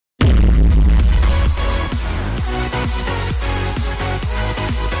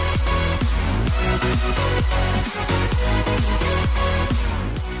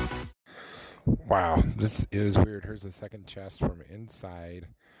Wow, this is weird. Here's the second chest from inside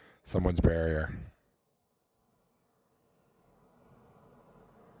someone's barrier.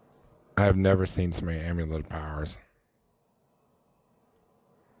 I have never seen so many amulet powers.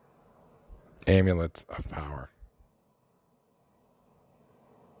 Amulets of power.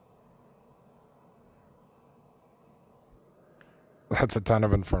 That's a ton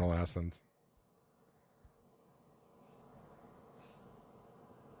of infernal essence.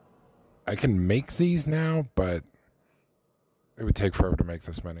 I can make these now, but it would take forever to make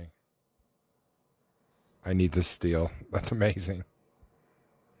this many. I need this steel. That's amazing.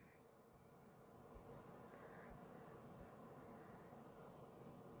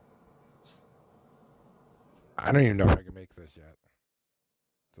 I don't even know if I can make this yet.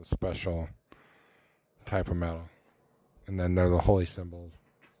 It's a special type of metal. And then they're the holy symbols.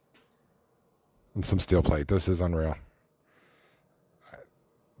 And some steel plate. This is unreal.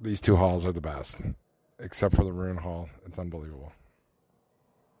 These two halls are the best. Except for the rune hall. It's unbelievable.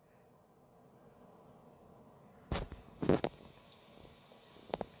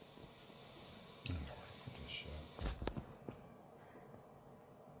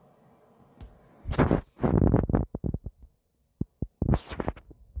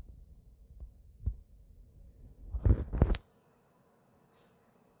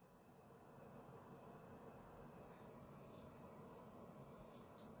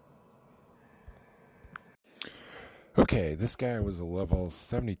 Okay, this guy was a level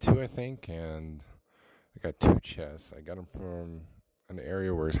 72, I think, and I got 2 chests. I got him from an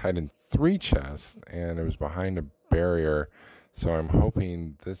area where he's hiding 3 chests, and it was behind a barrier, so I'm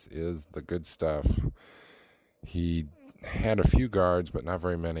hoping this is the good stuff. He had a few guards, but not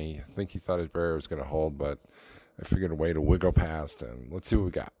very many. I think he thought his barrier was going to hold, but I figured a way to wiggle past, and let's see what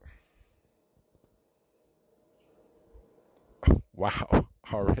we got. Wow,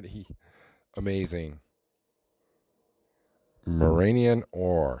 already amazing. Moranian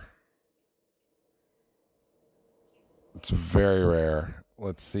ore. It's very rare.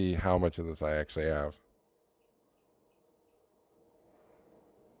 Let's see how much of this I actually have.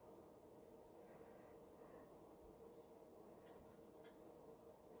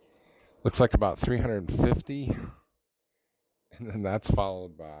 Looks like about 350. And then that's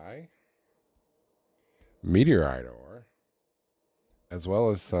followed by meteorite ore, as well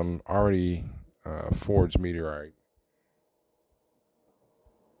as some already forged meteorite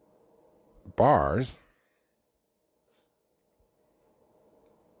bars,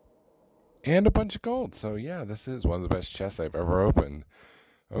 and a bunch of gold. So yeah, this is one of the best chests I've ever opened.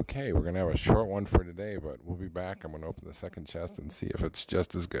 Okay, we're going to have a short one for today, but we'll be back. I'm going to open the second chest and see if it's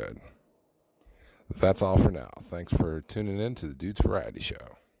just as good. That's all for now. Thanks for tuning in to the Dude's Variety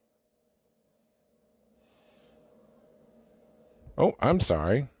Show. Oh, I'm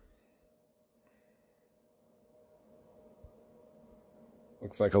sorry.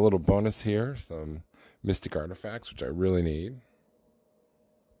 Looks like a little bonus here. Some mystic artifacts, which I really need.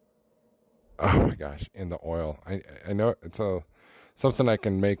 Oh my gosh, and the oil. I know it's something I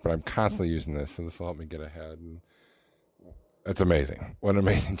can make, but I'm constantly using this, so this will help me get ahead. And it's amazing. What an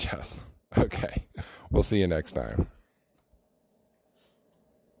amazing chest. Okay, we'll see you next time.